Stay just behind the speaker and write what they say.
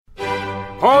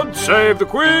Pod Save the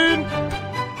Queen!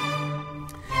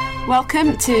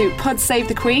 Welcome to Pod Save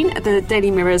the Queen, the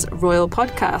Daily Mirror's royal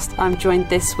podcast. I'm joined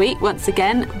this week once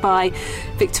again by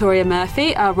Victoria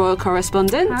Murphy, our royal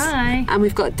correspondent. Hi. And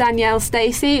we've got Danielle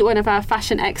Stacey, one of our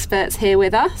fashion experts, here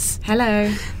with us.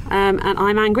 Hello. And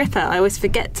I'm Anne Gripper. I always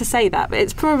forget to say that, but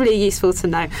it's probably useful to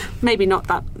know. Maybe not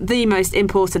that the most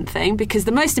important thing, because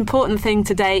the most important thing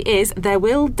today is there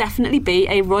will definitely be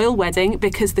a royal wedding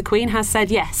because the Queen has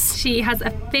said yes. She has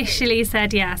officially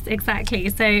said yes, exactly.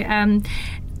 So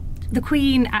the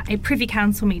Queen, at a Privy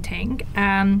Council meeting,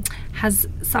 has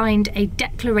signed a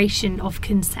declaration of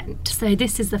consent. So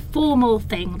this is the formal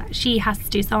thing that she has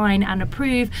to sign and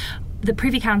approve. The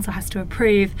Privy Council has to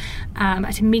approve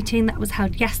at a meeting that was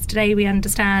held yesterday, we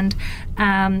understand,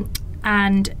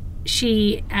 and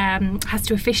she has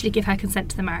to officially give her consent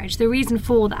to the marriage. The reason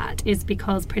for that is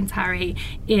because Prince Harry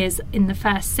is in the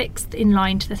first sixth in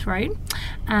line to the throne.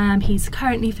 He's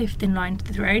currently fifth in line to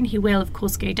the throne. He will, of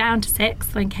course, go down to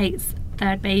sixth when Kate's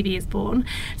third baby is born.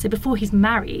 So before he's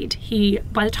married,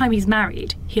 by the time he's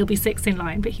married, he'll be sixth in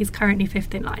line, but he's currently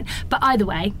fifth in line. But either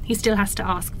way, he still has to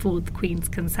ask for the Queen's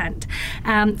consent.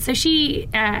 So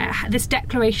this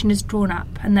declaration is drawn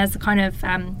up, and there's a kind of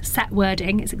set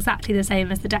wording. It's exactly the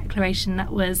same as the declaration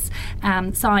that was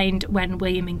signed when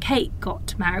William and Kate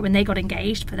got married, when they got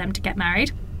engaged for them to get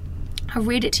married. I'll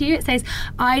read it to you. It says,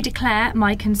 "I declare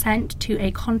my consent to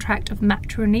a contract of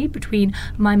matrimony between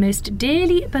my most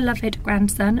dearly beloved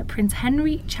grandson, Prince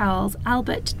Henry Charles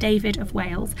Albert David of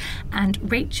Wales, and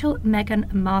Rachel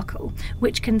Meghan Markle,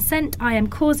 which consent I am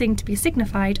causing to be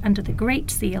signified under the Great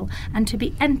Seal and to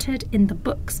be entered in the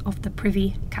books of the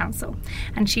Privy Council."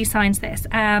 And she signs this.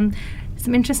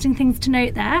 Some interesting things to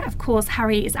note there. Of course,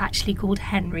 Harry is actually called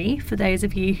Henry, for those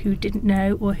of you who didn't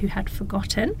know or who had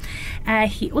forgotten.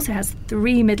 He also has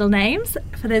 3 middle names,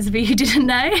 for those of you who didn't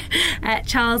know.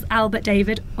 Charles, Albert,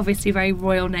 David, obviously very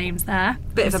royal names there.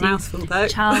 Bit of a mouthful, though.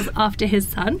 Charles after his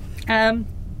son.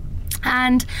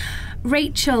 And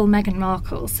Rachel Meghan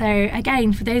Markle. So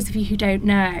again, for those of you who don't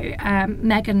know,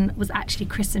 Meghan was actually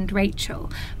christened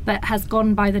Rachel, but has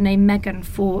gone by the name Meghan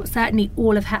for certainly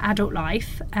all of her adult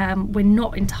life. We're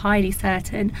not entirely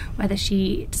certain whether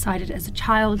she decided as a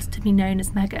child to be known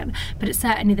as Meghan, but it's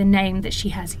certainly the name that she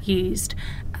has used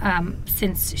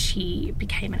since she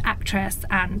became an actress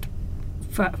and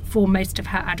for most of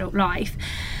her adult life.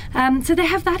 So they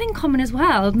have that in common as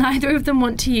well. Neither of them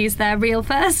want to use their real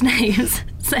first names.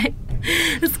 So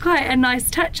it's quite a nice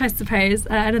touch, I suppose,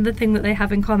 another thing that they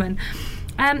have in common.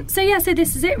 So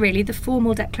this is it really, the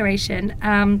formal declaration.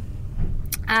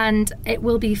 And it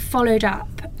will be followed up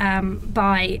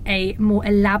by a more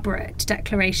elaborate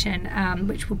declaration,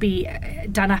 which will be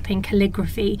done up in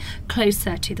calligraphy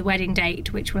closer to the wedding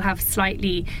date, which will have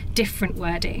slightly different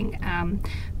wording.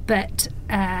 But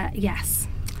yes,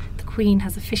 the Queen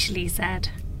has officially said,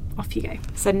 off you go.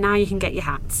 So now you can get your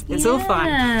hats. It's all fine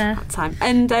that time.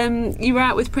 And you were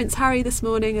out with Prince Harry this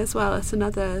morning as well at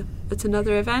another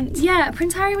event. Yeah,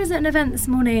 Prince Harry was at an event this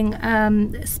morning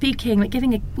speaking,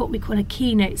 giving what we call a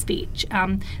keynote speech.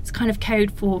 It's kind of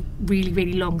code for really,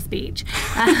 really long speech.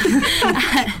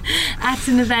 At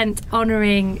an event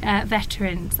honouring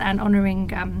veterans and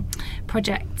honouring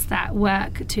projects that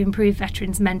work to improve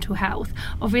veterans' mental health.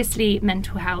 Obviously,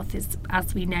 mental health is,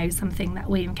 as we know, something that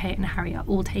William, Kate and Harry are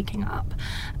all taking up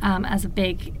as a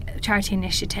big charity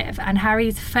initiative. And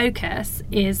Harry's focus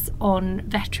is on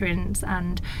veterans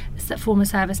and former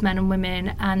servicemen and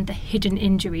women and the hidden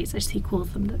injuries, as he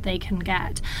calls them, that they can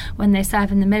get when they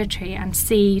serve in the military and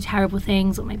see terrible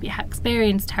things or maybe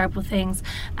experience terrible things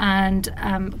and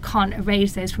can't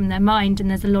erase those from their mind. And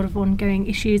there's a lot of ongoing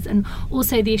issues, and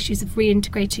also the issues of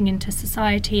reintegrating into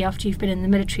society after you've been in the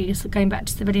military. So going back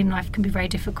to civilian life can be very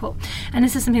difficult. And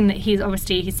this is something that he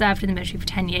served in the military for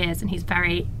 10 years and he's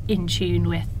very in tune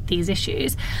with these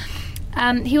issues.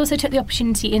 He also took the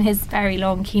opportunity in his very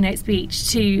long keynote speech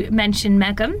to mention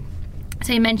Meghan.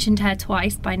 So he mentioned her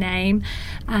twice by name,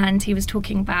 and he was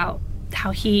talking about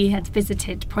how he had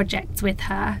visited projects with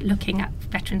her looking at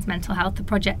veterans' mental health, the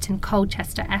project in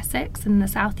Colchester, Essex, in the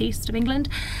southeast of England.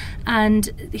 And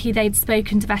they'd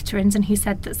spoken to veterans, and he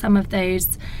said that some of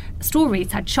those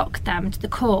stories had shocked them to the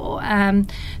core.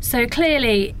 So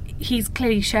he's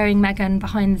clearly showing Meghan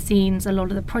behind the scenes a lot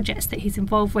of the projects that he's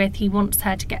involved with. He wants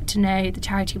her to get to know the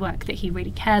charity work that he really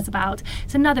cares about.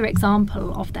 It's another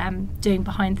example of them doing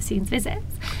behind the scenes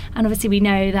visits. And obviously we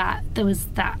know that there was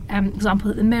that example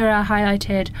that the Mirror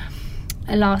highlighted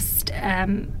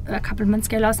a couple of months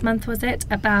ago, last month was it,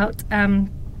 about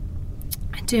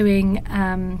doing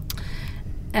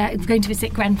going to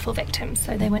visit Grenfell victims.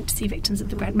 So they went to see victims of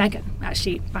the Meghan,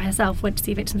 actually, by herself, went to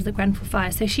see victims of the Grenfell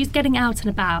fire. So she's getting out and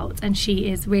about, and she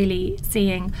is really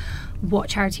seeing what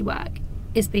charity work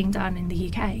is being done in the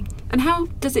UK. And how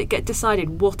does it get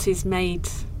decided what is made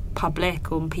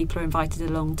public or people are invited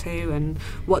along to, and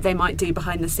what they might do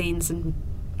behind the scenes and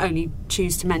only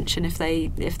choose to mention if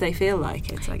they feel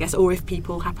like it, I guess, or if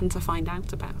people happen to find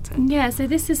out about it? Yeah, so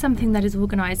this is something that is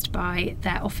organised by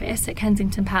their office at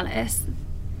Kensington Palace.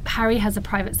 Harry has a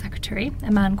private secretary,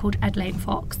 a man called Ed Lane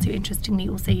Fox, who interestingly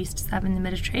also used to serve in the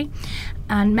military.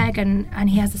 And Meghan,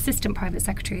 and he has assistant private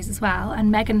secretaries as well.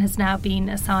 And Meghan has now been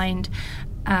assigned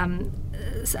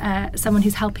someone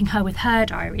who's helping her with her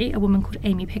diary, a woman called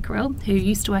Amy Pickerel, who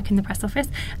used to work in the press office.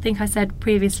 I think I said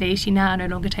previously she now no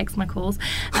longer takes my calls,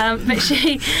 but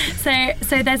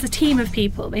so there's a team of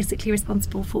people basically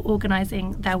responsible for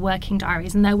organising their working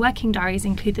diaries, and their working diaries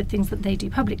include the things that they do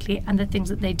publicly and the things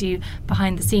that they do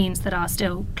behind the scenes that are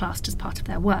still classed as part of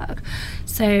their work.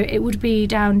 So it would be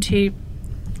down to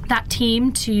that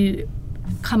team to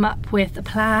come up with a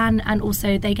plan, and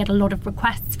also they get a lot of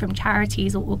requests from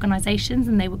charities or organisations,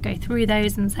 and they would go through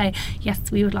those and say, yes,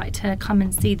 we would like to come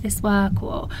and see this work,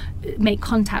 or make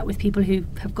contact with people who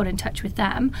have got in touch with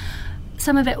them.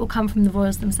 Some of it will come from the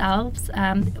royals themselves.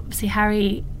 Obviously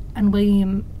Harry and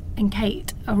William and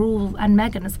Kate are all, and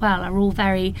Meghan as well, are all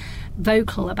very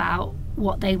vocal about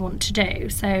what they want to do.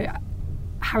 So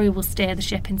Harry will steer the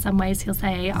ship in some ways. He'll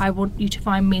say, I want you to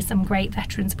find me some great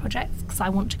veterans projects because I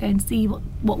want to go and see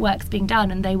what work's being done,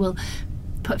 and they will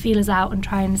put feelers out and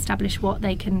try and establish what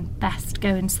they can best go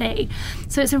and see.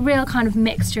 So it's a real kind of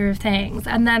mixture of things.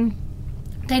 And then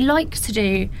they like to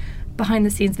do behind the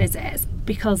scenes visits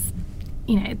because,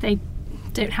 you know, they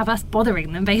don't have us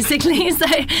bothering them basically, so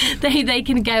they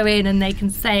can go in and they can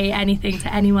say anything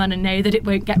to anyone and know that it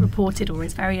won't get reported, or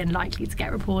is very unlikely to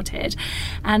get reported.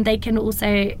 And they can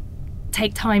also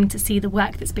take time to see the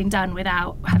work that's been done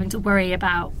without having to worry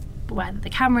about whether the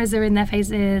cameras are in their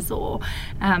faces, or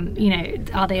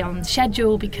are they on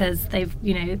schedule because they've,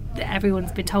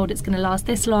 everyone's been told it's going to last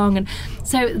this long. And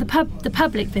so the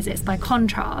public visits, by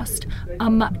contrast, are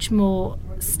much more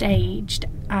staged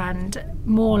and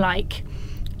more like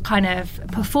kind of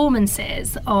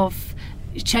performances of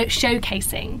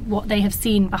showcasing what they have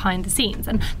seen behind the scenes.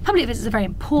 And public visits are very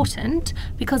important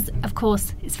because, of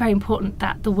course, it's very important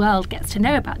that the world gets to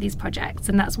know about these projects,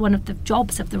 and that's one of the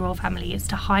jobs of the royal family, is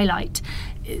to highlight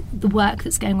the work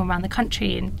that's going on around the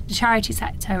country in the charity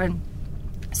sector. And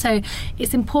so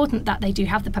it's important that they do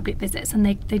have the public visits, and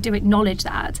they do acknowledge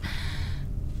that.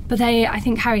 But I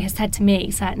think Harry has said to me,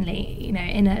 certainly, in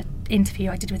an interview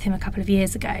I did with him a couple of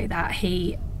years ago, that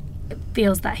he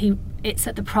feels that it's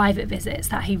at the private visits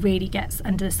that he really gets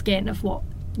under the skin of what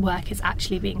work is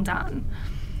actually being done.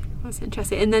 That's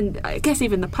interesting. And then I guess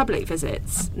even the public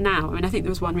visits now, I mean, I think there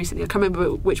was one recently, I can't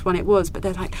remember which one it was, but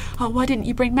they're like, oh, why didn't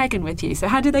you bring Meghan with you? So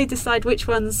how do they decide which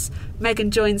ones Meghan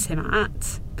joins him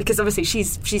at? Because obviously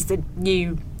she's the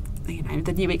new,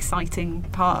 the new exciting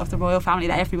part of the royal family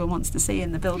that everyone wants to see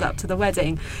in the build-up to the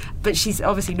wedding, but she's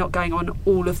obviously not going on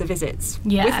all of the visits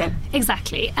with him.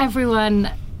 Exactly. Everyone,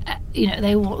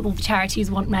 all the charities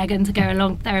want Meghan to go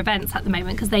along to their events at the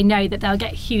moment because they know that they'll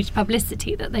get huge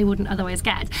publicity that they wouldn't otherwise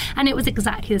get. And it was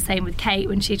exactly the same with Kate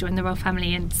when she joined the royal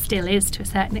family, and still is to a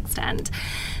certain extent.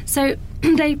 So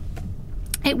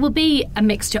it will be a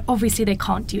mixture. Obviously, they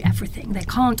can't do everything. They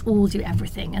can't all do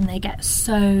everything, and they get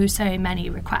so many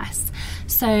requests.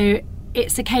 So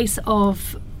it's a case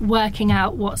of working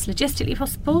out what's logistically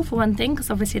possible, for one thing, because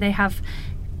obviously they have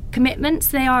commitments.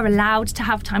 They are allowed to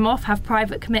have time off, have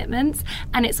private commitments,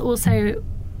 and it's also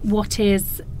what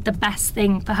is the best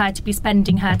thing for her to be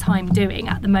spending her time doing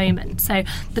at the moment. So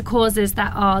the causes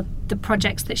that are the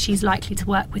projects that she's likely to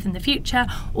work with in the future,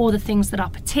 or the things that are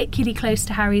particularly close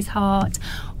to Harry's heart,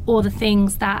 or the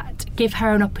things that give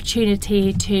her an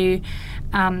opportunity to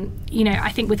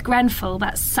I think with Grenfell,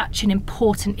 that's such an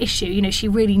important issue. She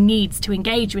really needs to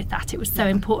engage with that. It was so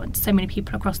important to so many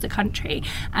people across the country.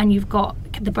 And you've got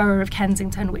the borough of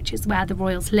Kensington, which is where the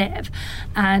royals live.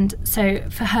 And so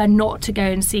for her not to go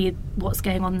and see what's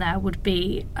going on there would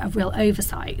be a real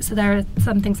oversight. So there are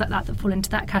some things like that fall into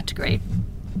that category.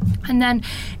 And then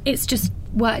it's just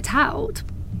worked out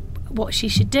what she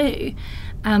should do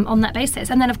on that basis.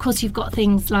 And then, of course, you've got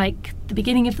things like the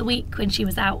beginning of the week when she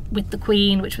was out with the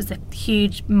Queen, which was a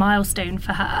huge milestone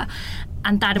for her,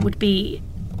 and that would be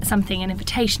an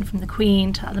invitation from the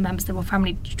Queen to other members of the royal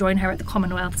family to join her at the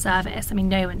Commonwealth service. I mean,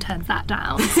 no one turns that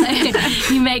down. So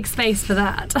you make space for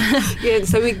that. Yeah,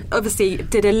 so we obviously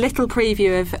did a little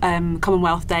preview of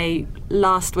Commonwealth Day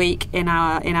last week in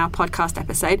our podcast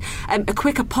episode. A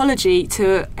quick apology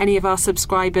to any of our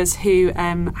subscribers who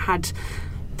had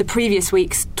the previous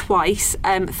weeks twice.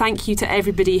 Thank you to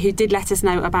everybody who did let us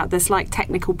know about the slight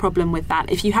technical problem with that.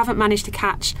 If you haven't managed to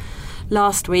catch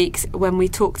last week's when we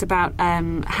talked about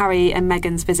Harry and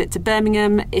Meghan's visit to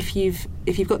Birmingham, if you've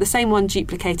got the same one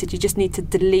duplicated, you just need to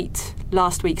delete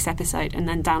last week's episode and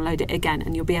then download it again,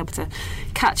 and you'll be able to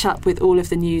catch up with all of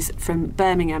the news from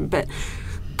Birmingham. But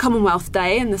Commonwealth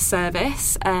Day and the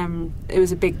service, it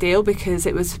was a big deal because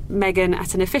it was Meghan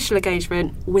at an official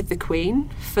engagement with the Queen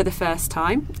for the first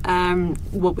time,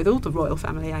 with all the royal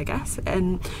family, I guess,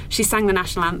 and she sang the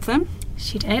national anthem.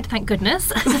 She did, thank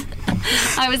goodness.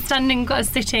 I was standing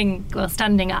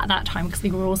at that time, because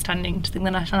we were all standing to sing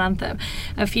the national anthem,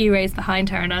 a few rows behind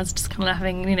her, and I was just kind of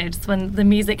laughing, just when the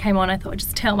music came on, I thought I'd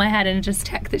just tilt my head and just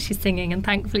check that she's singing, and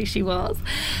thankfully she was.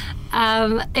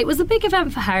 It was a big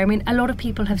event for her. I mean, a lot of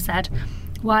people have said,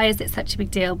 why is it such a big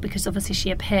deal? Because obviously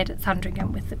she appeared at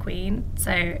Sandringham with the Queen,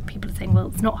 so people are saying, well,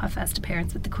 it's not her first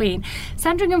appearance with the Queen.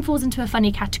 Sandringham falls into a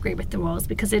funny category with the royals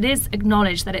because it is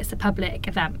acknowledged that it's a public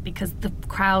event because the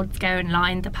crowds go and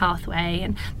line the pathway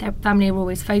and their family are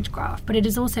always photographed, but it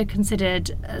is also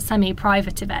considered a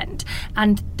semi-private event,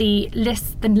 and the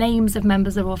names of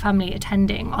members of the royal family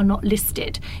attending are not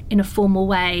listed in a formal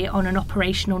way on an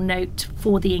operational note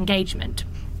for the engagement.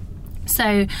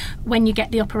 So when you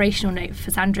get the operational note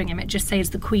for Sandringham, it just says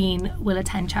the Queen will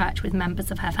attend church with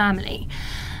members of her family.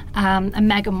 And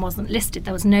Meghan wasn't listed.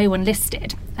 There was no one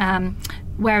listed.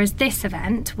 Whereas this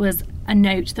event was a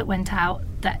note that went out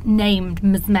that named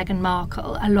Ms. Meghan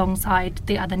Markle alongside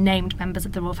the other named members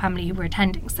of the royal family who were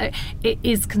attending. So it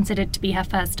is considered to be her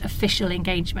first official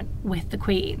engagement with the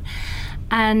Queen.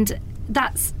 And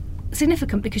that's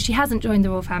significant because she hasn't joined the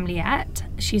royal family yet.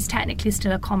 She's technically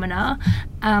still a commoner,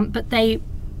 but they're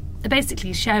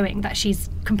basically showing that she's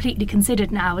completely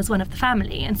considered now as one of the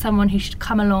family and someone who should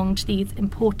come along to these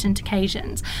important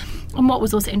occasions. And what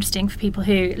was also interesting for people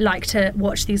who like to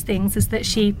watch these things is that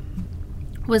she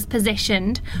was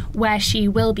positioned where she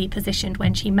will be positioned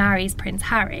when she marries Prince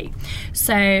Harry.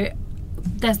 So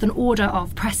there's an order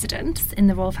of precedence in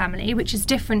the royal family, which is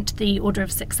different to the order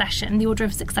of succession. The order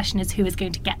of succession is who is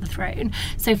going to get the throne.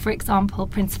 So, for example,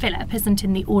 Prince Philip isn't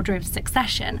in the order of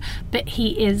succession, but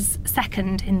he is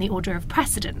second in the order of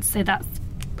precedence. So that's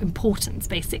importance,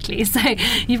 basically. So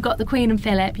you've got the Queen and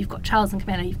Philip, you've got Charles and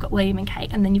Camilla, you've got William and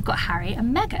Kate, and then you've got Harry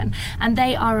and Meghan. And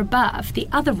they are above the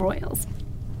other royals.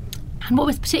 And what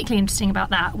was particularly interesting about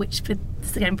that, which this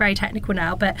is getting very technical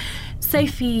now, but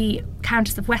Sophie,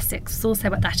 Countess of Wessex, was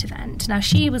also at that event. Now,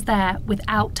 she was there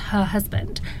without her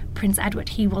husband, Prince Edward.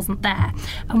 He wasn't there.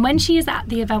 And when she is at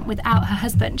the event without her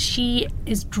husband, she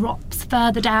drops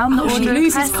further down the order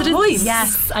of precedence. Voice.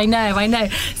 Yes, I know.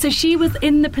 So she was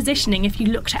in the positioning, if you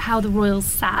looked at how the royals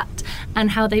sat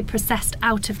and how they processed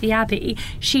out of the Abbey,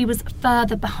 she was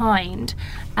further behind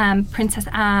Princess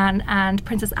Anne and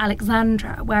Princess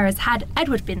Alexandra, whereas had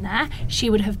Edward been there, she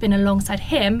would have been alongside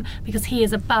him because he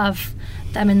is above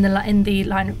them in the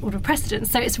line of order of precedence.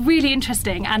 So it's really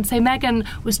interesting. And so Meghan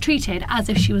was treated as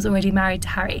if she was already married to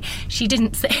Harry. She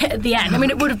didn't sit at the end. I mean,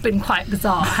 it would have been quite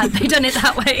bizarre had they done it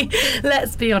that way.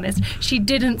 Let's be honest. She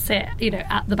didn't sit,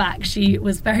 at the back. She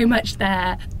was very much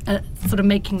there, sort of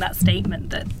making that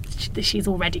statement that she's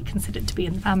already considered to be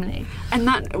in the family. And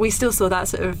that we still saw that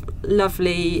sort of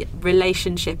lovely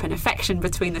relationship and affection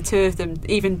between the two of them,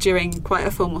 even during quite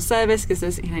a formal service, because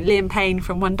there's Liam Payne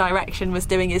from One Direction was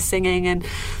doing his singing, and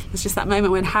there's just that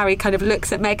moment when Harry kind of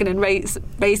looks at Meghan and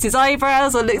raised his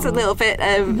eyebrows or looks a little bit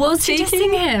was cheeky. He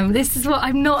dissing him? This is what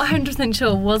I'm not 100%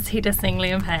 sure. Was he dissing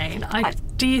Liam Payne?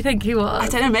 Do you think he was? I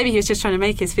don't know, maybe he was just trying to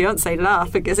make his fiancée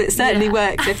laugh, because it certainly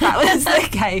worked if that was the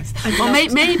case. Or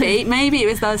maybe it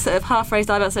was those sort of half-raised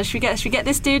eyebrows, so should we get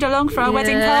this dude along for our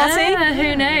wedding party?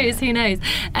 Who knows?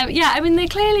 They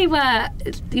clearly were,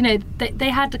 they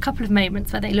had a couple of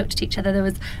moments where they looked at each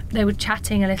other. They were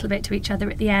chatting a little bit to each other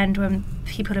at the end when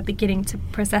people are beginning to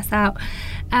process out.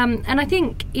 And I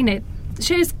think, it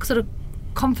shows sort of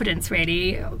confidence,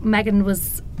 really. Meghan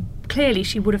was... Clearly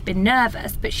she would have been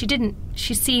nervous, but she didn't.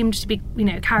 She seemed to be,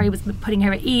 Carrie was putting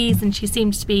her at ease, and she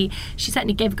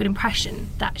certainly gave a good impression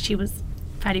that she was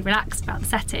fairly relaxed about the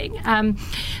setting. They're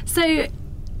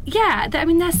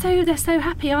so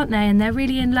happy, aren't they? And they're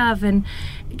really in love. And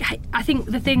I think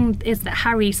the thing is that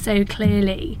Harry so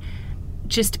clearly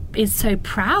just is so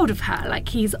proud of her. Like,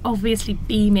 he's obviously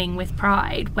beaming with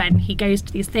pride when he goes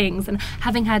to these things, and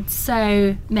having had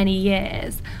so many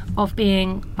years of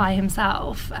being by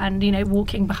himself and, you know,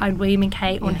 walking behind William and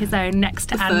Kate on his own next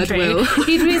to Andrew.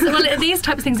 Well, at these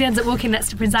types of things he ends up walking next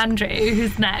to Prince Andrew,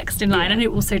 who's next in line, and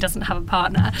who also doesn't have a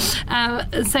partner.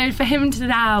 So for him to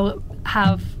now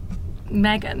have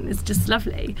Meghan is just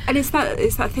lovely. And it's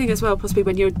that thing as well, possibly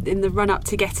when you're in the run-up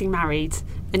to getting married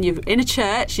and you're in a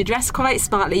church, you dress quite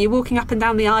smartly, you're walking up and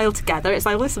down the aisle together. It's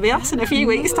like, well, this will be us in a few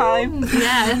weeks' time.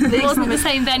 Yeah, it wasn't the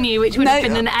same venue, which would have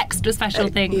been an extra special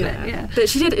thing. But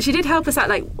she did help us out,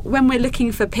 like, when we're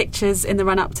looking for pictures in the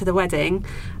run-up to the wedding,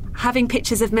 having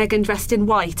pictures of Meghan dressed in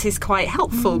white is quite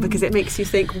helpful because it makes you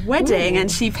think wedding. And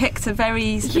she picked a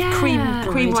very sort of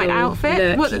cream white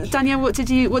outfit. Danielle, what did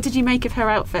you make of her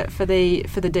outfit for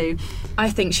the do? I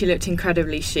think she looked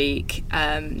incredibly chic.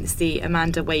 It's the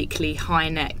Amanda Wakely high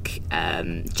neck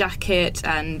jacket,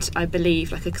 and I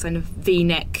believe like a kind of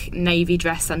V-neck navy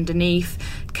dress underneath.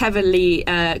 Cleverly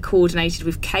coordinated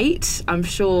with Kate. I'm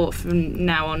sure from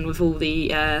now on, with all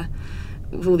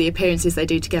the appearances they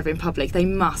do together in public,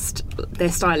 their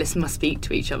stylists must speak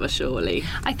to each other, surely.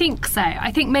 I think so.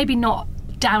 I think maybe not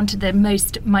down to the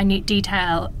most minute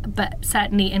detail, but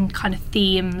certainly in kind of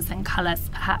themes and colours,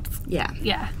 perhaps.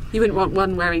 Yeah. You wouldn't want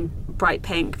one wearing bright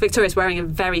pink. Victoria's wearing a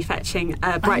very fetching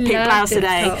bright pink blouse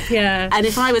today. Top, yeah. And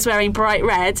if I was wearing bright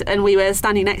red and we were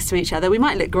standing next to each other, we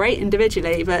might look great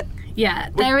individually, but... Yeah,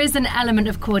 there is an element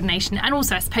of coordination, and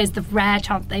also I suppose the rare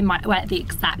chance they might wear the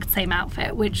exact same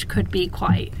outfit, which could be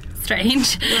quite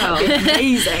strange. Well,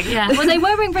 amazing. Yeah. Well, they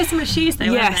were wearing very similar shoes, though,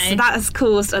 weren't they? Yes, that has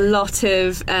caused a lot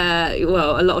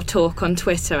of talk on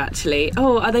Twitter, actually.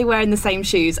 Oh, are they wearing the same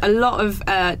shoes? A lot of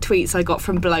tweets I got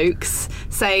from blokes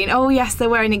saying, oh yes, they're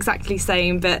wearing exactly the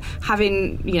same, but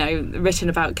having, you know, written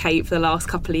about Kate for the last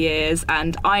couple of years,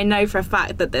 and I know for a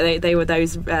fact that they were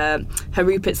those her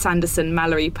Rupert Sanderson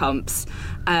Mallory pumps.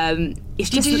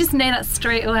 Did you just know that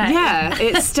straight away? Yeah,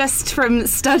 it's just from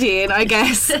studying, I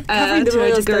guess. Covering the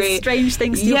royals does strange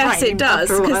things to your brain. Yes, it does,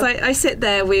 because I sit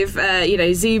there with,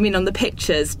 zooming on the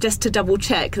pictures just to double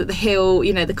check that the heel,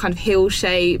 you know, the kind of heel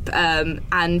shape,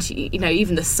 and, you know,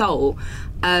 even the sole.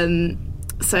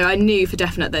 So I knew for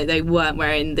definite that they weren't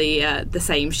wearing the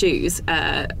same shoes.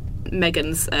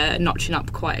 Meghan's notching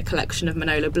up quite a collection of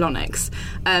Manolo Blahniks,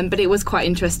 but it was quite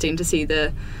interesting to see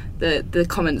the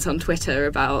comments on Twitter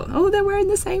about, oh, they're wearing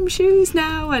the same shoes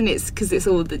now, and it's because it's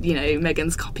all that, you know,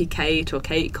 Meghan's copy Kate or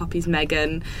Kate copies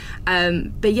Meghan.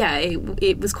 But yeah,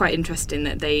 it was quite interesting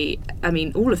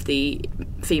that all of the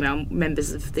female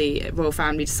members of the royal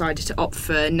family decided to opt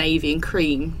for navy and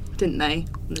cream, didn't they,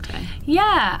 on the day?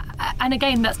 Yeah, and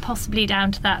again, that's possibly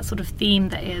down to that sort of theme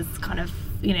that is kind of,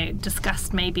 you know,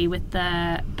 discussed maybe with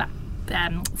the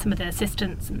some of the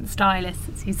assistants and stylists,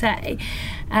 as you say.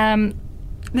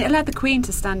 It allowed the Queen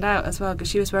to stand out as well, because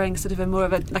she was wearing sort of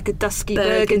a dusky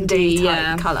burgundy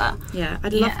type colour. Yeah,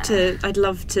 I'd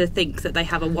love to think that they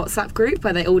have a WhatsApp group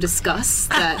where they all discuss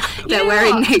that they're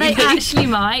wearing navy. They actually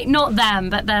might, not them,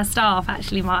 but their staff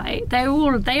actually might. They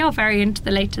are very into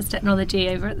the latest technology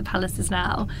over at the palaces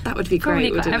now. That would be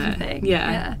great, wouldn't everything. it?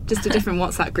 Yeah, just a different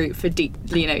WhatsApp group for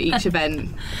each event.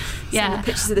 Yeah,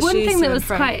 pictures of the one shoes thing that was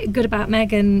quite good about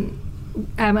Meghan.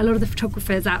 A lot of the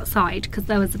photographers outside, because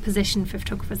there was a position for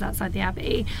photographers outside the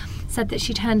Abbey, said that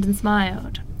she turned and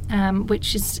smiled,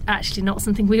 which is actually not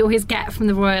something we always get from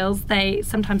the royals.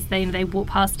 Sometimes they walk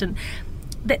past and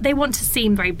they want to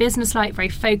seem very businesslike, very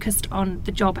focused on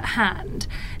the job at hand,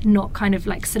 not kind of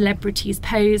like celebrities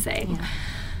posing. Yeah.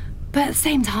 But at the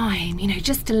same time, you know,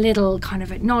 just a little kind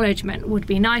of acknowledgement would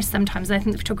be nice sometimes. I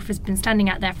think the photographer's been standing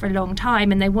out there for a long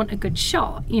time and they want a good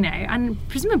shot, you know, and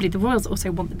presumably the royals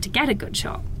also want them to get a good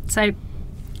shot. So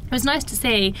it was nice to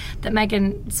see that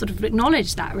Meghan sort of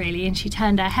acknowledged that, really, and she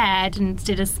turned her head and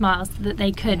did a smile so that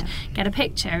they could get a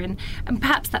picture. And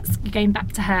perhaps that's going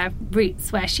back to her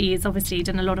roots, where she has obviously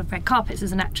done a lot of red carpets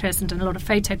as an actress and done a lot of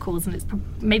photo calls, and it's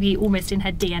maybe almost in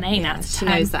her DNA now she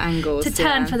knows the angles, to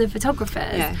turn for the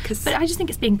photographers. Yeah, but I just think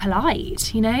it's being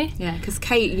polite, you know? Yeah, because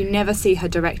Kate, you never see her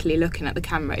directly looking at the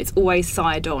camera. It's always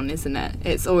side on, isn't it?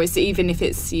 It's always, even if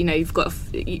it's, you know, you've got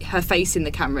her face in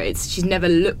the camera, she's never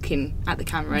looking at the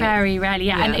camera. Very rarely,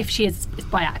 yeah. And if she is, it's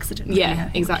by accident.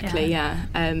 Yeah, exactly, yeah.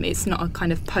 It's not a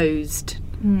kind of posed...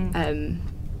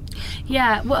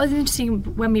 Yeah, well, it was interesting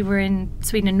when we were in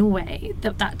Sweden and Norway,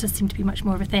 that does seem to be much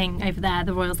more of a thing over there.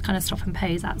 The royals kind of stop and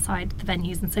pose outside the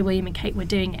venues, and so William and Kate were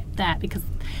doing it there because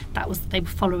they were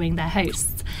following their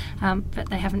hosts, but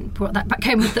they haven't brought that back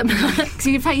home with them. So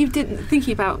in fact,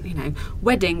 thinking about,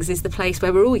 weddings is the place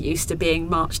where we're all used to being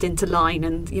marched into line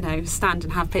and, stand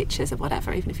and have pictures or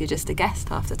whatever, even if you're just a guest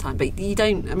half the time. But you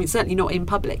don't, certainly not in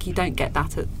public, you don't get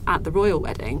that at the royal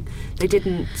wedding. They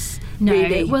didn't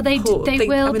really... Well, they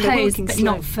will pose, but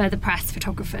slow. not for the press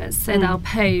photographers. So they'll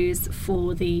pose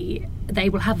for they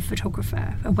will have a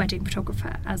photographer, a wedding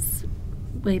photographer, as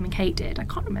William and Kate did. I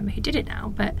can't remember who did it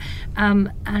now, but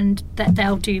and that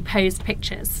they'll do posed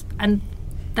pictures, and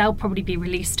they'll probably be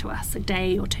released to us a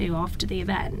day or two after the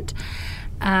event.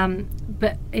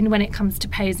 But when it comes to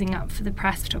posing up for the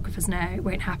press photographers, no, it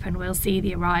won't happen. We'll see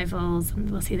the arrivals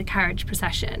and we'll see the carriage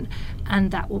procession,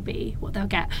 and that will be what they'll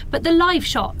get. But the live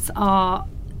shots are,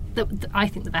 I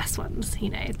think, the best ones.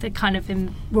 The kind of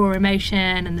raw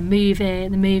emotion and the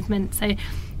movement. So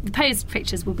the posed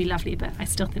pictures will be lovely, but I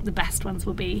still think the best ones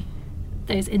will be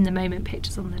those in the moment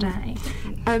pictures on the day.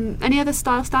 Any other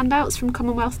style standouts from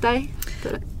Commonwealth Day?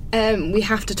 We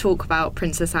have to talk about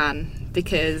Princess Anne,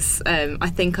 because I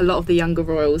think a lot of the younger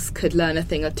royals could learn a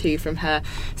thing or two from her.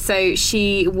 So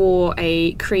she wore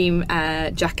a cream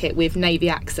jacket with navy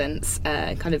accents,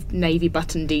 kind of navy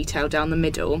button detail down the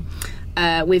middle,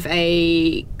 with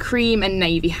a cream and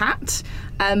navy hat.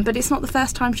 But it's not the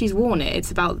first time she's worn it.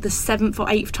 It's about the 7th or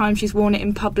 8th time she's worn it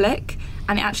in public,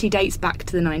 and it actually dates back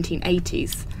to the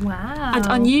 1980s. Wow. And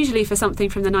unusually for something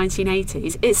from the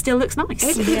 1980s, it still looks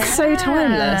nice. It looks so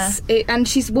timeless. And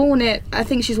she's worn it, I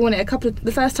think she's worn it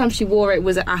the first time she wore it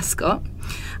was at Ascot.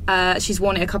 She's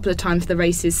worn it a couple of times for the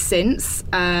races since,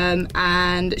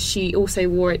 and she also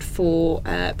wore it for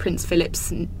Prince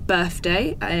Philip's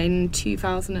birthday in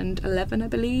 2011, I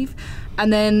believe.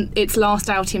 And then its last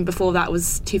outing before that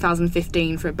was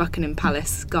 2015 for a Buckingham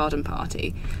Palace garden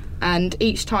party. And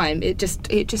each time it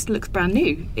just looks brand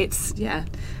new.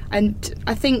 And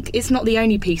I think it's not the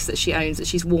only piece that she owns that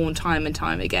she's worn time and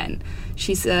time again.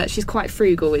 She's quite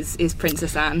frugal, is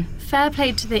Princess Anne. Fair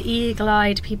play to the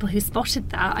eagle-eyed people who spotted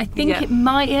that. I think it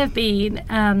might have been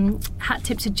hat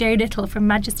tip to Joe Little from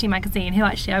Majesty magazine, who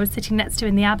actually I was sitting next to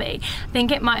in the Abbey. I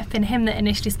think it might have been him that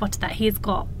initially spotted that. He's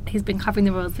been covering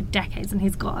the royals for decades, and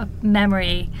he's got a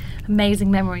amazing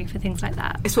memory for things like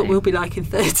that. It's what we'll be like in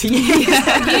 30 years.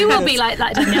 You will be like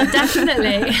that, Danielle,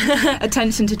 definitely.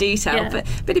 Attention to detail. But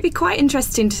it'd be quite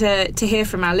interesting to hear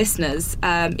from our listeners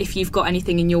if you've got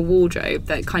anything in your wardrobe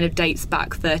that kind of dates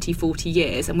back 30, 40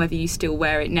 years, and whether you still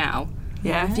wear it now.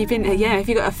 If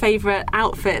you've got a favourite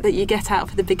outfit that you get out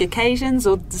for the big occasions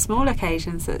or the small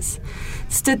occasions that's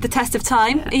stood the test of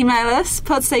time, email us,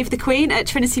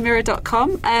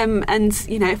 podsavethequeen@trinitymirror.com, and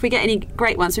if we get any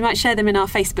great ones, we might share them in our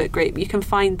Facebook group. You can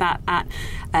find that at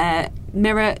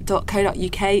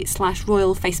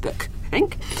mirror.co.uk/royal Facebook, I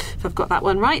think, if I've got that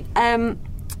one right.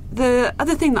 The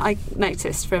other thing that I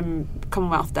noticed from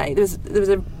Commonwealth Day, there was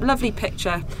a lovely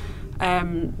picture,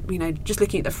 just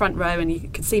looking at the front row, and you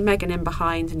could see Meghan in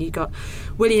behind, and you've got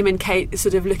William and Kate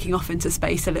sort of looking off into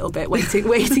space a little bit,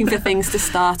 waiting for things to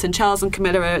start, and Charles and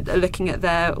Camilla are looking at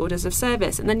their orders of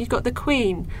service, and then you've got the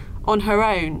Queen on her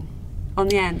own on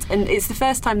the end, and it's the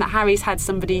first time that Harry's had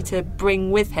somebody to bring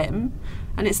with him,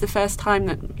 and it's the first time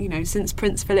that since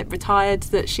Prince Philip retired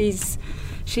that she's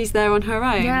there on her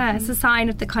own. Yeah, it's a sign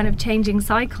of the kind of changing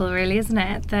cycle, really, isn't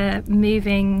it? The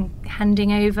moving,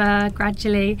 handing over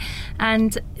gradually.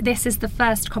 And this is the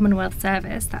first Commonwealth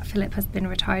service that Philip has been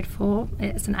retired for.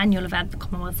 It's an annual event, the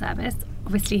Commonwealth service.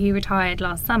 Obviously, he retired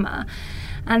last summer.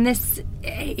 And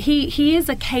he is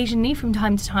occasionally, from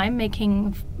time to time,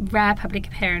 making rare public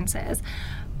appearances.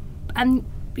 And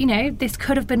this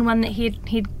could have been one that he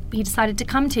decided to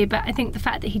come to, but I think the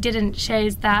fact that he didn't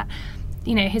shows that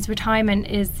his retirement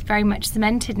is very much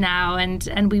cemented now,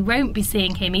 and we won't be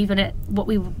seeing him even at what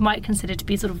we might consider to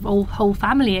be sort of whole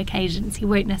family occasions. He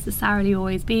won't necessarily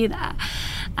always be there,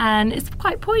 and it's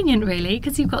quite poignant, really,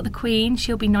 because you've got the Queen.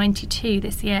 She'll be 92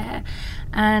 this year,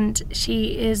 and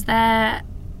she is there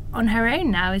on her own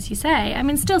now, as you say. I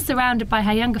mean, still surrounded by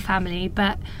her younger family,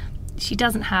 but she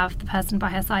doesn't have the person by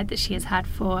her side that she has had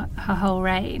for her whole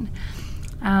reign,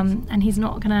 and he's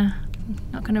not going to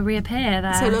reappear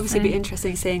there. So it'll obviously be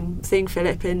interesting seeing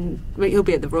Philip he'll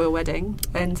be at the royal wedding,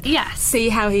 and see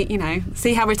how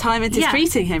see how retirement is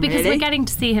treating him, because really. We're getting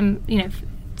to see him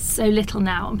so little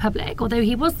now in public, although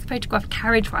he was photographed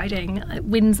carriage riding at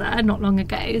Windsor not long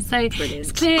ago, so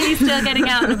he's clearly still getting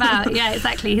out and about. Yeah,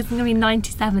 exactly. He's going to be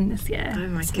 97 this year. Oh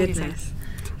my goodness.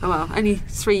 Oh well, only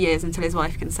 3 years until his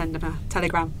wife can send him a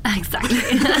telegram. Exactly.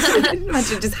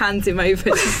 Imagine just hands him over.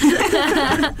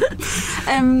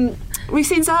 We've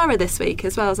seen Zara this week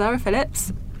as well, Zara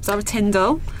Phillips. Zara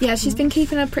Tindall. Yeah, she's been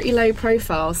keeping a pretty low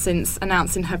profile since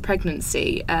announcing her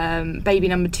pregnancy. Baby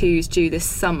number 2 is due this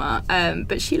summer,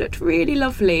 but she looked really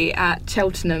lovely at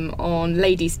Cheltenham on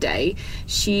Ladies' Day.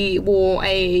 She wore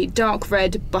a dark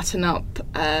red button-up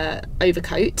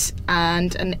overcoat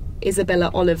and an Isabella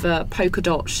Oliver polka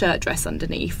dot shirt dress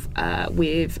underneath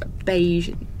with beige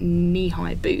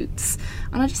knee-high boots,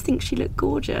 and I just think she looked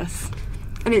gorgeous.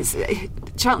 And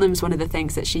Cheltenham's one of the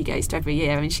things that she goes to every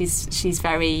year. I mean, she's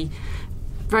very,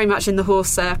 very much in the horse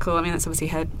circle. I mean, that's obviously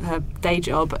her day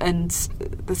job, and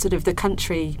the sort of the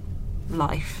country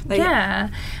life. Yeah,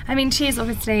 I mean, she's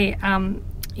obviously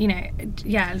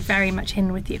very much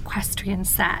in with the equestrian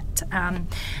set,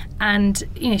 and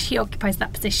she occupies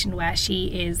that position where she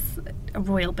is a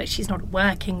royal, but she's not a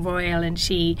working royal, and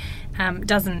she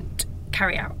doesn't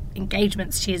carry out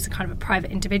engagements. She is kind of a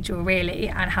private individual, really,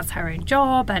 and has her own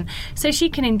job, and so she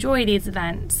can enjoy these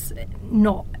events.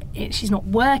 She's not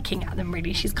working at them,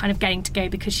 really. She's kind of getting to go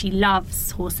because she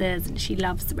loves horses and she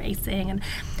loves racing, and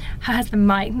her husband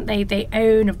Mike, they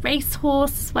own a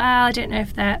racehorse as well. I don't know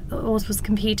if their horse was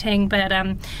competing, but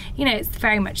it's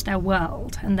very much their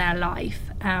world and their life,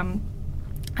 and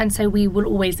so we will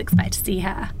always expect to see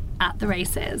her at the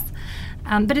races.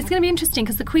 But it's going to be interesting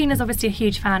because the Queen is obviously a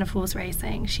huge fan of horse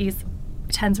racing. She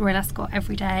attends Royal Escort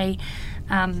every day.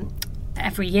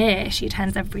 Every year she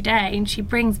attends every day, and she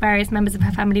brings various members of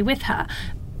her family with her.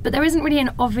 But there isn't really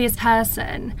an obvious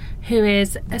person who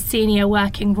is a senior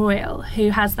working royal who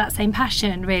has that same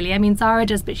passion, really. I mean, Zara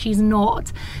does, but she's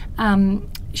not.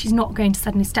 She's not going to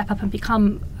suddenly step up and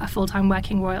become a full-time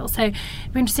working royal. So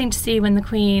it'll be interesting to see when the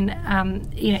Queen,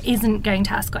 isn't going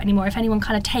to Ascot anymore, if anyone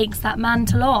kind of takes that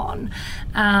mantle on.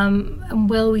 And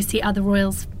will we see other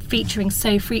royals featuring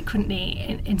so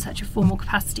frequently in such a formal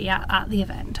capacity at the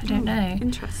event? I don't know.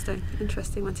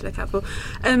 Interesting one to look out for.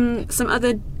 Some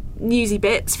other newsy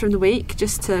bits from the week,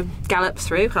 just to gallop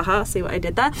through. See what I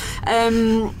did there.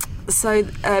 So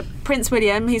Prince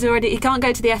William, he can't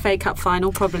go to the FA Cup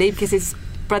final probably because his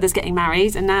brother's getting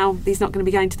married, and now he's not going to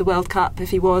be going to the World Cup if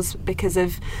he was, because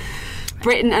of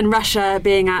Britain and Russia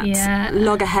being at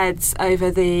loggerheads over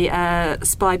the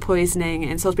spy poisoning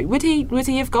in Salisbury. Would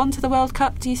he have gone to the World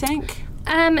Cup, do you think?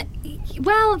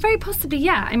 Well, very possibly,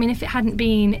 yeah. I mean, if it hadn't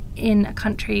been in a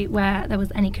country where there was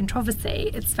any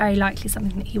controversy, it's very likely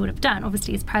something that he would have done.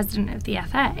 Obviously, he's president of the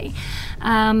FA.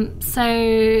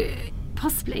 So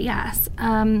possibly, yes.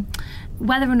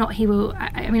 Whether or not he will,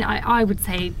 I would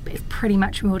say it's pretty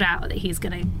much ruled out that he's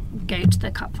going to go to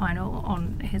the cup final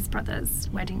on his brother's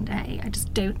wedding day. I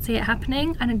just don't see it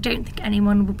happening, and I don't think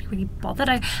anyone would be really bothered.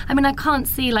 I can't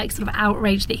see sort of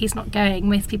outrage that he's not going.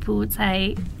 Most people would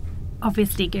say,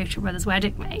 obviously go to your brother's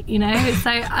wedding, mate,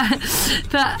 so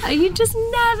but you just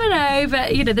never know.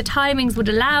 But the timings would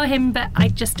allow him, but I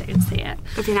just don't see it.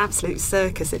 It'd be an absolute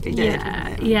circus if he did.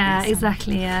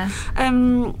 Exactly.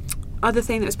 Other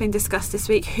thing that's been discussed this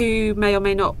week, who may or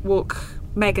may not walk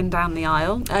Meghan down the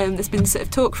aisle. There's been sort of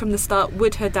talk from the start,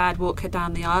 would her dad walk her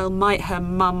down the aisle? Might her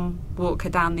mum walk her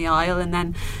down the aisle? And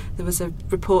then there was a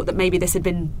report that maybe this had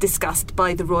been discussed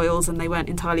by the royals and they weren't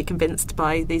entirely convinced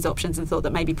by these options and thought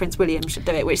that maybe Prince William should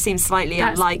do it, which seems slightly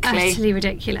unlikely. That's utterly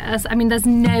ridiculous. I mean, there's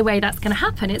no way that's going to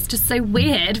happen. It's just so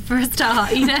weird for a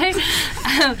start, No.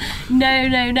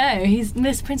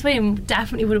 Prince William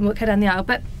definitely wouldn't walk her down the aisle.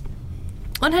 But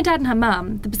on her dad and her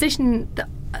mum, the position that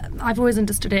I've always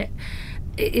understood it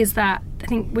is that I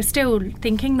think we're still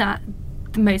thinking that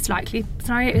the most likely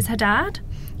scenario is her dad.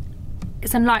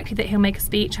 It's unlikely that he'll make a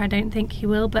speech. I don't think he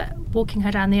will, but walking her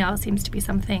down the aisle seems to be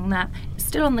something that is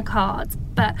still on the cards.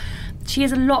 But she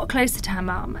is a lot closer to her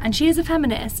mum, and she is a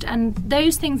feminist, and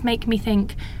those things make me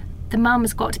think the mum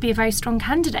has got to be a very strong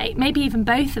candidate, maybe even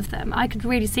both of them. I could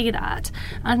really see that,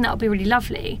 and that would be really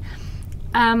lovely.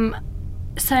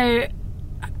 So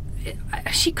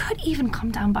she could even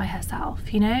come down by herself,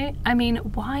 I mean,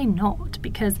 why not?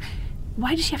 Because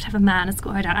why does she have to have a man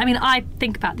escort her down? I mean, I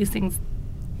think about these things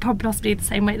possibly the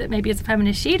same way that maybe as a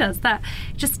feminist she does. That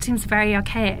just seems very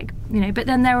archaic, but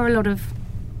then there are a lot of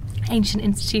ancient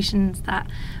institutions that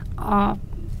are,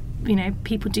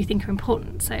 people do think are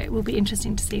important, so it will be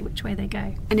interesting to see which way they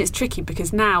go. And it's tricky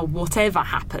because now whatever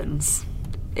happens,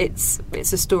 it's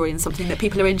a story and something that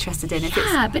people are interested in.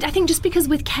 But I think just because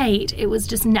with Kate it was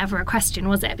just never a question,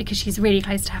 was it? Because she's really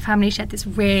close to her family. She had this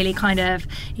really kind of,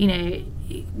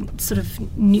 sort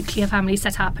of nuclear family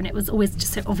set up, and it was always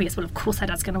just so obvious, well, of course her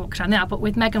dad's going to walk down there. But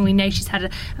with Meghan, we know she's had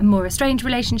a more estranged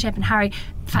relationship, and Harry,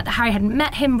 the fact that Harry hadn't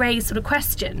met him raised sort of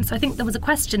questions. So I think there was a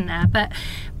question there, but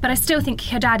I still think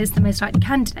her dad is the most likely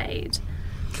candidate.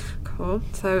 Cool.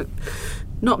 So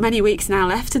not many weeks now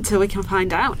left until we can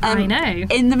find out. I know.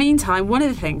 In the meantime, one of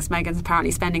the things Meghan's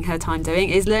apparently spending her time doing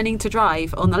is learning to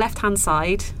drive on the left-hand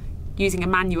side using a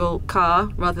manual car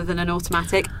rather than an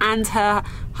automatic, and her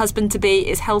husband-to-be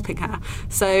is helping her.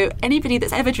 So anybody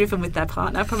that's ever driven with their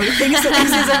partner probably thinks that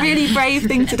this is a really brave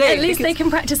thing to do. At least they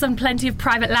can practice on plenty of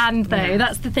private land, though. Yeah.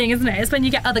 That's the thing, isn't it? It's when you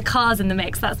get other cars in the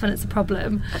mix, that's when it's a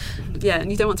problem. Yeah,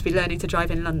 and you don't want to be learning to drive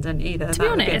in London either. To be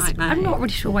honest, I'm not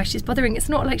really sure why she's bothering. It's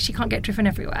not like she can't get driven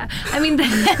everywhere. I mean...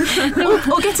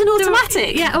 or get an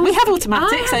automatic. Yeah, we have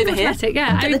automatics over here.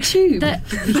 Yeah. The tube.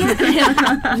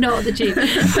 Not the tube.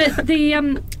 But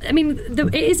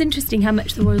it is interesting how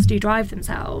much the royals do drive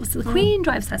themselves. The Queen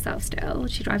drives herself still.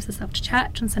 She drives herself to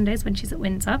church on Sundays when she's at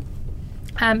Windsor.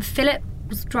 Philip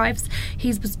was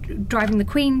driving the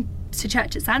Queen to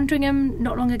church at Sandringham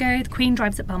not long ago. The Queen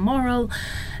drives at Balmoral.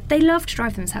 They love to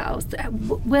drive themselves.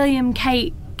 William,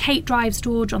 Kate drives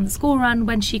George on the school run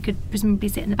when she could presumably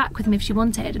sit in the back with him if she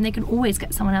wanted, and they can always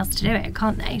get someone else to do it,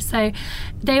 can't they? So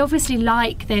they obviously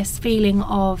like this feeling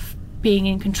of being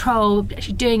in control,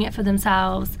 actually doing it for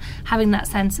themselves, having that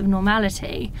sense of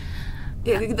normality.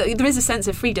 Yeah, there is a sense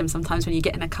of freedom sometimes when you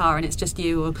get in a car and it's just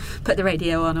you, or put the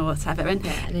radio on or whatever, and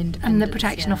the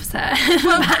protection officer.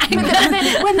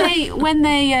 Well,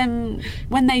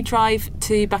 when they drive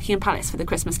to Buckingham Palace for the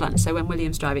Christmas lunch, so when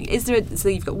William's driving, so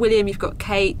you've got William, you've got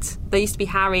Kate, there used to be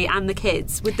Harry and the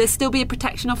kids. Would there still be a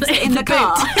protection officer in the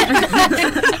car?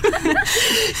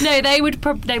 No, they would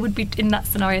be in that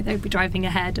scenario. They would be driving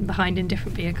ahead and behind in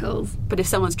different vehicles. But if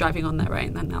someone's driving on their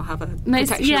own, then they'll have a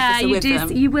protection officer with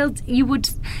them.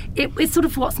 It's sort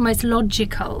of what's most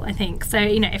logical, I think. So,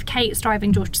 if Kate's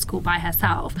driving George to school by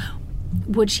herself,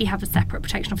 would she have a separate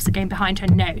protection officer going behind her?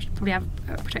 No, she'd probably have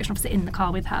a protection officer in the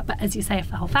car with her. But as you say, if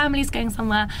the whole family's going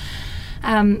somewhere,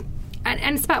 and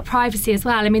it's about privacy as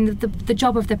well. I mean, the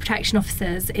job of the protection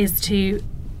officers is to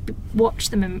watch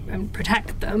them and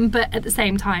protect them, but at the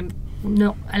same time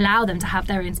not allow them to have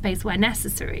their own space where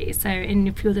necessary. So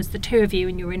if there's the two of you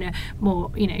and you're in a more,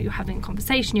 you're having a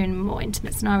conversation, you're in a more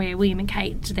intimate scenario, William and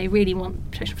Kate, do they really want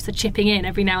protection officer chipping in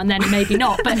every now and then? Maybe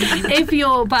not. But if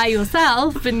you're by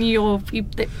yourself and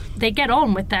they get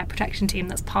on with their protection team,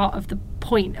 that's part of the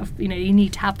point of, you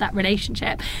need to have that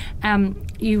relationship.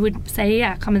 You would say,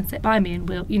 yeah, come and sit by me and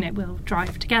we'll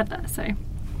drive together. So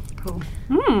cool.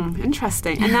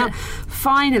 Interesting. And now,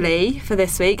 finally, for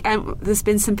this week, there's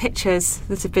been some pictures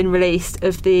that have been released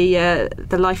of the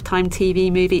Lifetime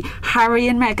TV movie Harry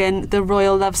and Meghan, the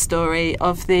royal love story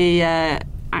of the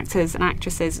actors and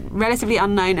actresses, relatively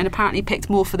unknown and apparently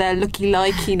picked more for their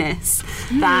looky-likiness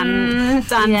than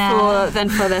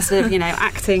for their sort of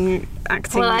acting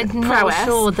well, I'm prowess. not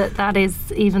sure that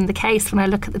is even the case when I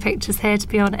look at the pictures here, to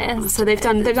be honest. So they've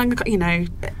done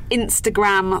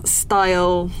Instagram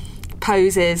style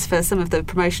poses for some of the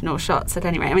promotional shots. At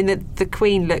any rate, I mean the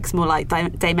Queen looks more like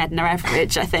Dame Edna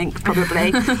Everage, I think,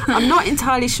 probably. I'm not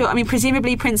entirely sure. I mean,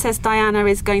 presumably Princess Diana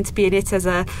is going to be in it as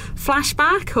a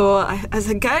flashback or as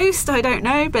a ghost, I don't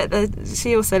know, but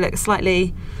she also looks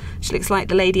slightly... She looks like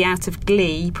the lady out of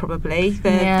Glee, probably.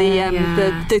 The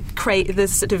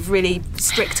sort of really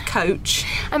strict coach.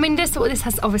 I mean, this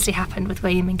has obviously happened with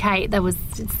William and Kate. There was,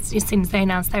 as soon as they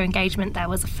announced their engagement, there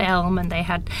was a film, and they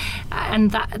had,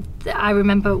 and that I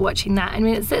remember watching that. I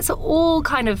mean, it's all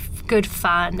kind of good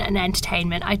fun and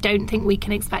entertainment. I don't think we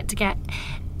can expect to get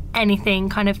anything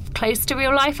kind of close to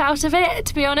real life out of it,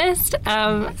 to be honest.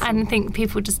 And I think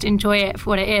people just enjoy it for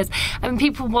what it is. I mean,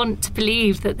 people want to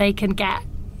believe that they can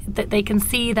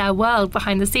see their world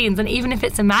behind the scenes, and even if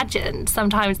it's imagined,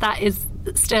 sometimes that is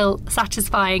still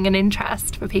satisfying and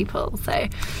interest for people. So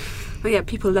well, yeah,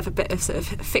 people love a bit of sort of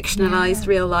fictionalised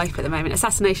real life at the moment.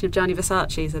 Assassination of Gianni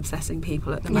Versace is obsessing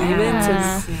people at the moment,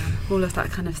 and all of that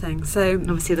kind of thing. So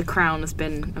obviously The Crown has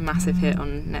been a massive hit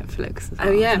on Netflix as well.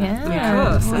 Oh yeah.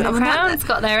 Of course. Well, The Crown's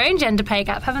got their own gender pay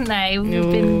gap, haven't they?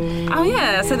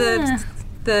 So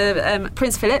the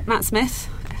Prince Philip, Matt Smith,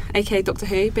 aka Doctor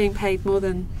Who, being paid more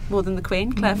than the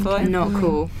Queen, Claire Foy. Not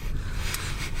cool.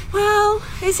 Well,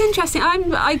 it's interesting.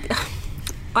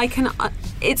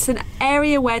 It's an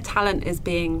area where talent is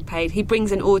being paid. He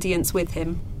brings an audience with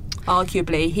him.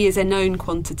 Arguably, he is a known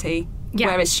quantity. Yeah.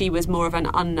 Whereas she was more of an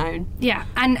unknown. Yeah,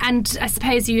 and I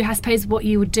suppose what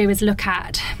you would do is look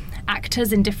at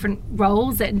actors in different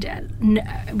roles, and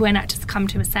when actors come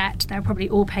to a set, they're probably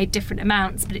all paid different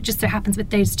amounts, but it just so happens with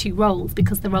those two roles,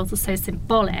 because the roles are so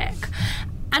symbolic,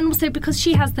 and also because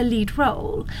she has the lead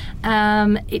role,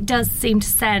 it does seem to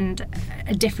send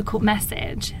a difficult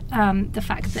message, the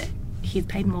fact that he's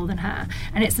paid more than her,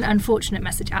 and it's an unfortunate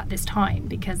message at this time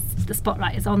because the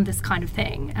spotlight is on this kind of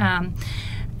thing,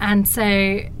 and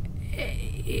so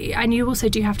and you also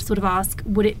do have to sort of ask,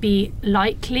 would it be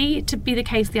likely to be the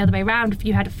case the other way around? If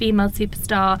you had a female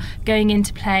superstar going in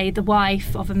to play the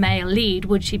wife of a male lead,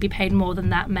 would she be paid more than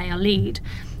that male lead?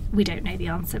 We don't know the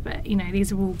answer, but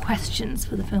these are all questions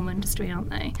for the film industry, aren't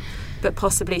they? But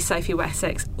possibly Sophie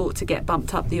Wessex ought to get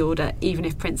bumped up the order, even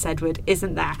if Prince Edward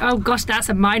isn't there. Oh gosh, that's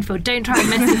a minefield. Don't try and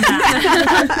mess with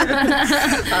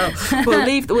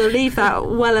that. We'll leave that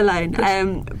well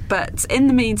alone. But in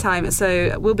the meantime,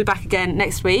 so we'll be back again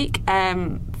next week.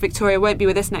 Victoria won't be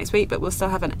with us next week, but we'll still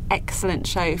have an excellent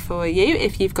show for you.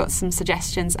 If you've got some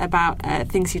suggestions about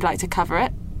things you'd like to cover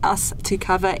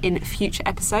in future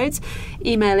episodes,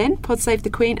 email in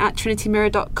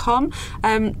podsavethequeen@trinitymirror.com.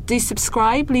 Do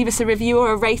subscribe, leave us a review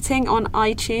or a rating on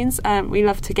iTunes. We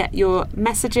love to get your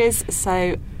messages,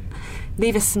 so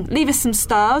leave us some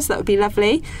stars. That would be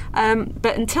lovely.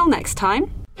 But until next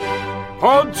time,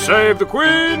 Pod save the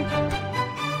Queen!